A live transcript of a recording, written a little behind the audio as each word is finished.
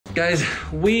Guys,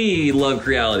 we love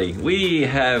Creality. We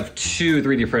have 2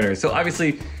 3D printers, so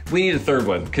obviously we need a third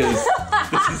one because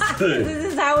this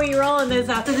is how we roll in this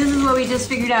house. So this is what we just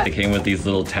figured out. It came with these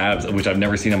little tabs, which I've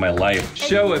never seen in my life.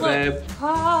 Show it, babe.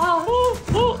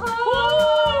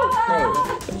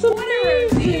 It's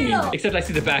amazing. Except I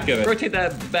see the back of it. Rotate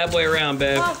that bad boy around,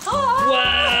 babe.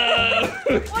 Wow!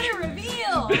 What a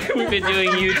reveal! We've been doing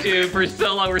YouTube for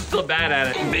so long, we're still bad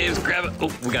at it. Babes, grab it.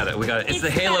 Oh, we got it, we got it. It's the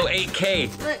Halo 8K.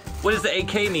 Look. What does the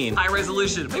 8K mean? High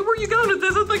resolution. Babe, where are you going with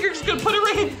this? I thought you're just gonna put it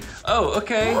right. Oh,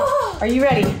 okay. Are you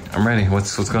ready? I'm ready.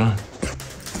 What's going on?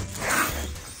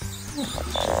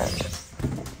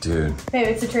 Dude. Babe,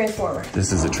 it's a transformer.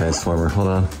 This is a transformer. Hold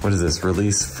on. What is this?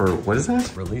 Release for, what is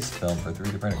that? Release film for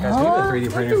 3D printer. Guys,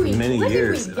 we've been 3D printing for many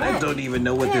years. And I don't even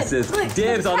know what this is.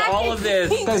 Dibs on all of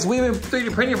this. Guys, we've been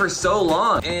 3D printing for so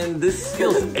long. And this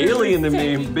feels alien to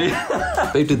me.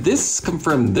 Babe, did this come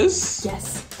from this?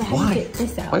 Yes. Why?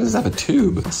 Why does it have a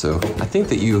tube? So I think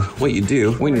that what you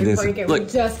do when you do this, look, we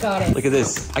just got it. Look at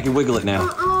this. I can wiggle it now.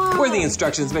 Where are the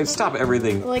instructions, babe? Stop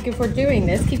everything. Like if we're doing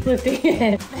this, keep lifting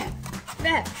it.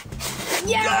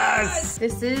 Yes!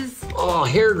 This is... Oh,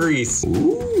 hair grease.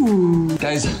 Ooh.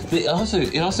 Guys, it also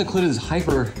included this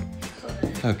hyper...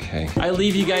 Okay. I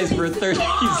leave you guys for 30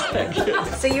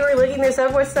 seconds. So you were looking this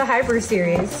up? What's the hyper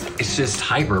series? It's just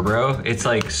hyper, bro. It's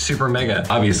like super mega,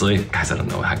 obviously. Guys, I don't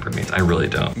know what hyper means. I really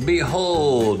don't.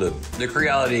 Behold, the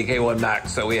Creality K1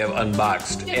 Max that we have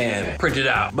unboxed and printed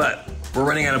out. But we're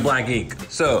running out of black ink.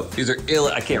 So these are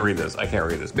I can't read this. I can't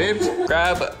read this. Babes,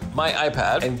 grab my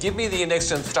iPad and give me the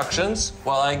next instructions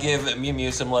while I give Mew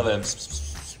Mew some love.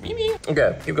 Mew Mew.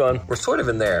 Okay, keep going. We're sort of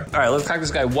in there. All right, let's crack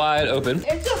this guy wide open.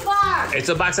 It's a box. It's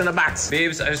a box in a box.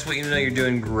 Babes, I just want you to know you're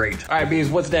doing great. All right, Babes,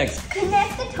 what's next?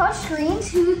 Connect the touchscreen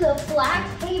to the black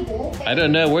cable. I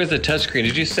don't know. Where's the touchscreen?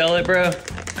 Did you sell it, bro?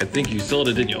 I think you sold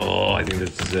it, didn't you? Oh, I think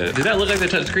this is it. Does that look like the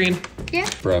touchscreen? Yeah.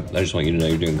 Bro, I just want you to know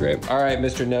you're doing great. All right,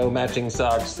 Mr. No Matching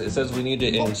Socks. It says we need to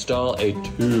install a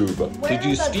tube. Did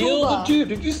you steal the tube?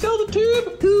 Did you sell the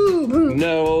tube? Tube.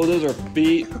 No, those are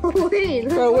feet. Wait.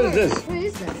 Bro, what is this? What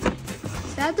is that?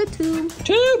 Is that the tube?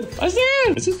 Tube! I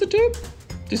said! Is this the tube?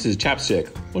 This is chapstick.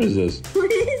 What is this? What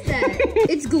is that?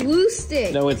 It's glue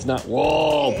stick. No, it's not.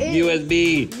 Whoa,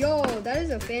 USB. Yo, that is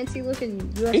a fancy looking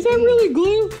USB. Is that really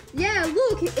glue? Yeah,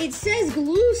 look, it says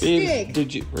glue stick. Babes,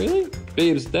 did you, really?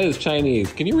 Babes, that is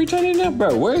Chinese. Can you read Chinese now?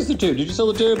 Bro, where's the tube? Did you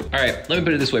sell the tube? All right, let me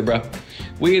put it this way, bro.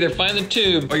 We either find the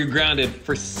tube or you're grounded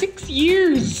for 6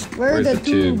 years. Where's the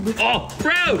tube? Oh,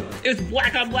 bro, it's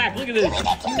black on black. Look at this. No,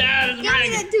 it's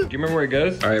black. Do you remember where it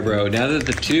goes? All right, bro, now that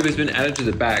the tube has been added to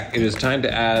the back, it is time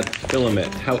to add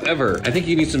filament. However, I think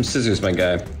you need some scissors, my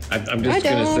guy. I'm just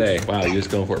gonna say, wow, you're just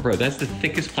going for it. Bro, that's the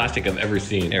thickest plastic I've ever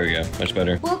seen. There we go, much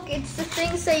better. Look, it's the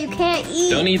things that you can't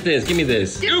eat. Don't eat this, give me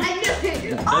this. Dude,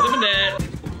 Nothing but that.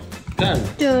 Done.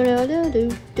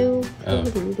 Oh.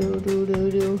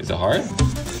 Is it hard?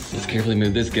 Let's carefully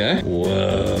move this guy.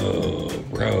 Whoa,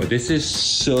 bro, this is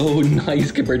so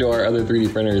nice compared to our other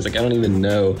 3D printers. Like, I don't even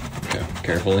know. Okay,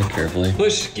 carefully, carefully.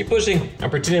 Push, keep pushing.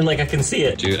 I'm pretending like I can see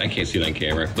it. Dude, I can't see it on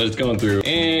camera, but it's going through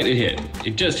and it hit.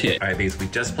 It just hit. All right, babes, we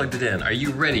just plugged it in. Are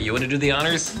you ready? You wanna do the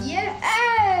honors? Yeah,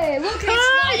 hey, look, it's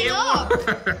lighting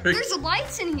up. There's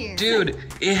lights in here. Dude,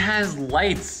 it has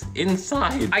lights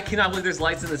inside. I cannot believe there's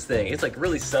lights in this thing. It's like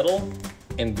really subtle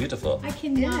and beautiful. I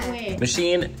cannot wait.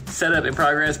 Machine setup in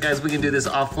progress. Guys, we can do this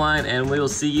offline and we will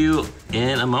see you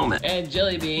in a moment. And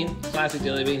Jelly Bean, classic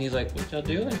Jelly Bean, he's like, what y'all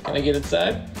doing? Can I get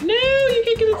inside? No, you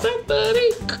can't get inside,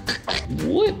 buddy.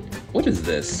 What is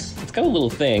this? It's got a little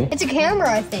thing. It's a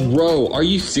camera, I think. Bro, are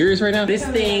you serious right now? This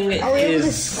thing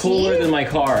is cooler than my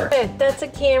car. That's a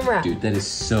camera. Dude, that is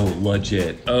so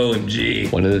legit.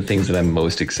 OMG. One of the things that I'm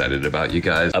most excited about, you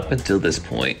guys, up until this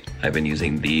point, I've been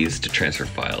using these to transfer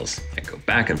files. I go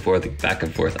back and forth, back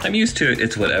and forth. I'm used to it,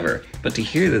 it's whatever. But to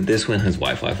hear that this one has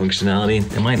Wi-Fi functionality,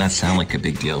 it might not sound like a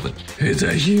big deal, but it's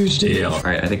a huge deal. All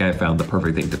right, I think I found the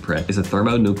perfect thing to print. It's a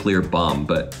thermonuclear bomb,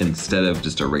 but instead of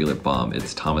just a regular bomb,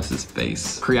 it's Thomas's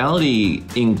face. Creality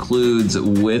includes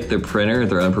with the printer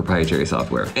their own proprietary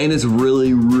software. And it's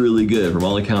really, really good from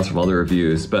all accounts, from all the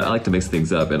reviews, but I like to mix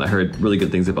things up. And I heard really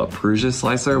good things about Prusa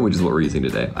Slicer, which is what we're using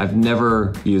today. I've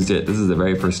never used it. This is the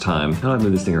very first time. How do I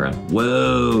move this thing around?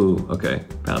 Whoa, okay,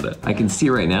 found it. I can see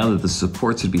right now that the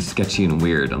supports would be sketchy and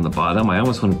weird on the bottom. I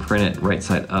almost want to print it right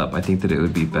side up. I think that it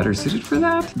would be better suited for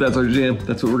that. That's our jam.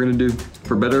 That's what we're gonna do.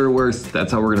 For better or worse,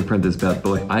 that's how we're gonna print this bad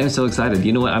boy. I am so excited.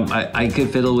 You know what, I could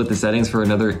fiddle with the settings for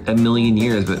another 1,000,000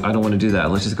 years, but I don't wanna do that.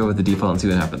 Let's just go with the default and see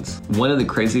what happens. One of the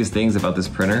craziest things about this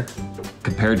printer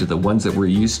compared to the ones that we're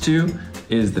used to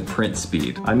is the print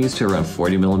speed. I'm used to around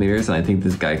 40 millimeters, and I think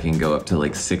this guy can go up to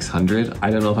like 600. I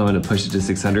don't know if I'm gonna push it to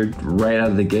 600. Right out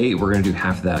of the gate, we're gonna do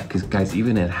half of that, because guys,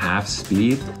 even at half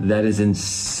speed, that is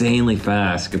insanely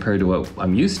fast compared to what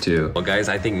I'm used to. Well guys,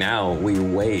 I think now we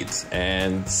wait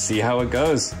and see how it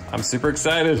goes. I'm super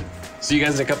excited. See you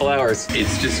guys in a couple hours.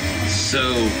 It's just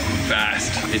so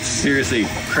fast. It's seriously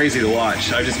crazy to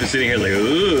watch. I've just been sitting here like,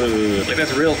 ooh, like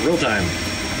that's real time.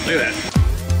 Look at that.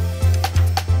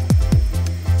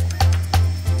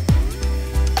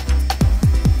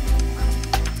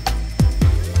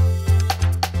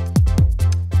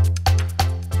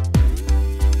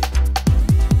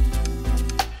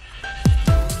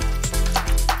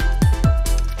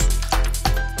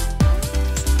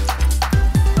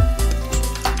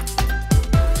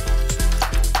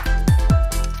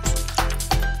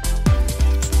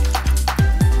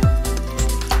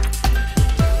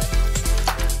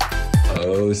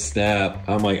 Oh snap.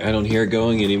 I'm like, I don't hear it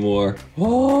going anymore.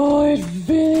 Oh, it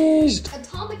finished.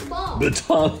 Atomic bomb.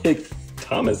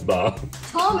 Thomas bomb.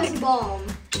 Thomas bomb.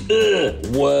 Ugh.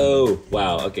 Whoa.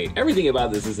 Wow, okay. Everything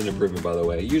about this is an improvement, by the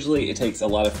way. Usually it takes a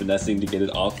lot of finessing to get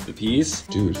it off the piece.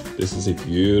 Dude, this is a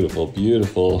beautiful,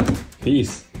 beautiful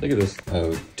piece. Look at this.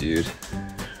 Oh, dude.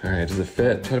 All right, does it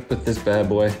fit? Try to put this bad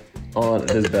boy on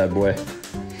this bad boy.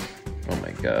 Oh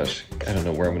my gosh. I don't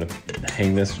know where I'm gonna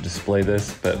hang this or display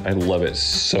this, but I love it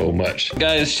so much.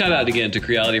 Guys, shout out again to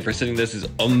Creality for sending this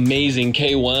amazing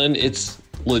K1. It's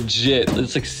legit.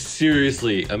 It's like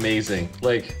seriously amazing.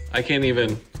 Like, I can't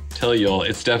even tell y'all,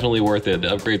 it's definitely worth it. The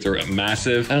upgrades are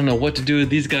massive. I don't know what to do with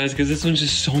these guys because this one's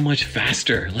just so much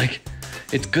faster. Like,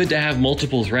 it's good to have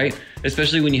multiples, right?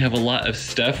 Especially when you have a lot of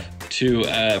stuff to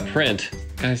print.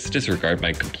 Guys, disregard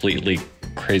my completely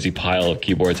crazy pile of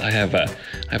keyboards. I have a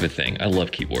thing. I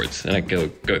love keyboards, and I go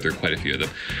through quite a few of them.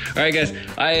 All right, guys.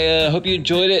 I hope you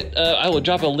enjoyed it. I will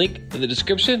drop a link in the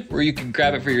description where you can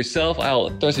grab it for yourself. I'll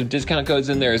throw some discount codes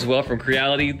in there as well from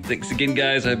Creality. Thanks again,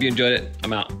 guys. I hope you enjoyed it.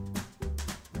 I'm out.